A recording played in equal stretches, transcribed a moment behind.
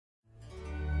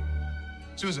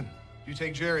Susan, you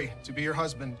take Jerry to be your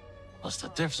husband. What's the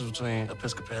difference between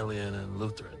Episcopalian and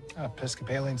Lutheran?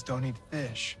 Episcopalians don't eat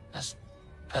fish. That's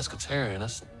pescatarian.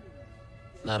 That's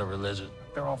not a religion.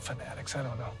 They're all fanatics. I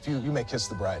don't know. You may kiss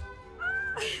the bride.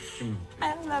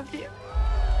 I love you.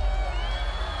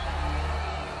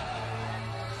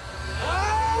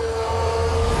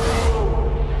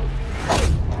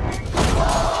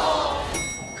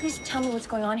 Please tell me what's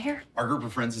going on here. Our group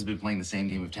of friends has been playing the same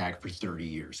game of tag for 30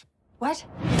 years. What?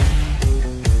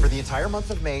 For the entire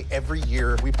month of May, every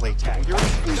year we play tag. You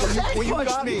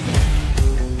got me.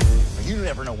 You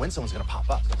never know when someone's gonna pop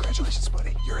up. Congratulations,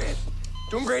 buddy. You're in.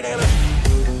 Doing great, Anna.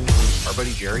 Our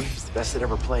buddy Jerry is the best that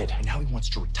ever played, and now he wants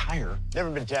to retire. Never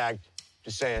been tagged.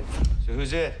 Just saying. So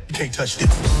who's it? You can't touch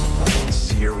this. This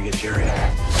is the year we get Jerry. You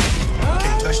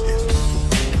can't touch this.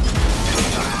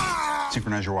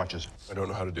 Synchronize your watches. I don't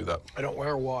know how to do that. I don't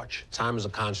wear a watch. Time is a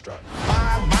construct.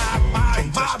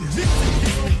 Can't touch this.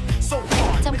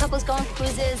 Some couples go on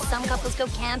cruises, some couples go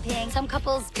camping, some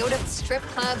couples go to strip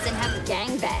clubs and have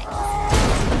gangbangs.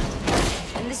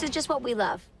 And this is just what we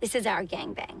love. This is our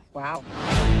gangbang. Wow.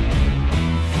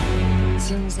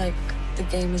 Seems like the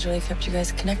game has really kept you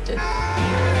guys connected. All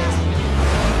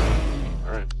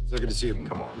right. So good to see you.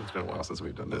 Come on. It's been a while since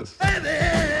we've done this.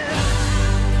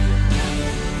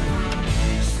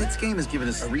 This game has given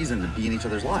us a reason to be in each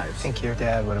other's lives. I think your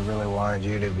dad would have really wanted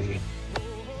you to be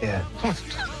dead.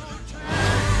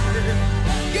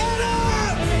 Get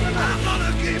up! I'm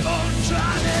gonna keep on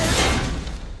trying.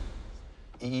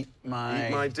 Eat my,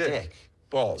 Eat my dick.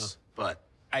 Balls. But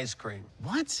ice cream.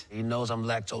 What? He knows I'm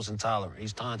lactose intolerant.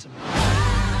 He's taunting me.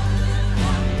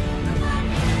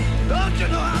 Don't you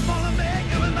know I'm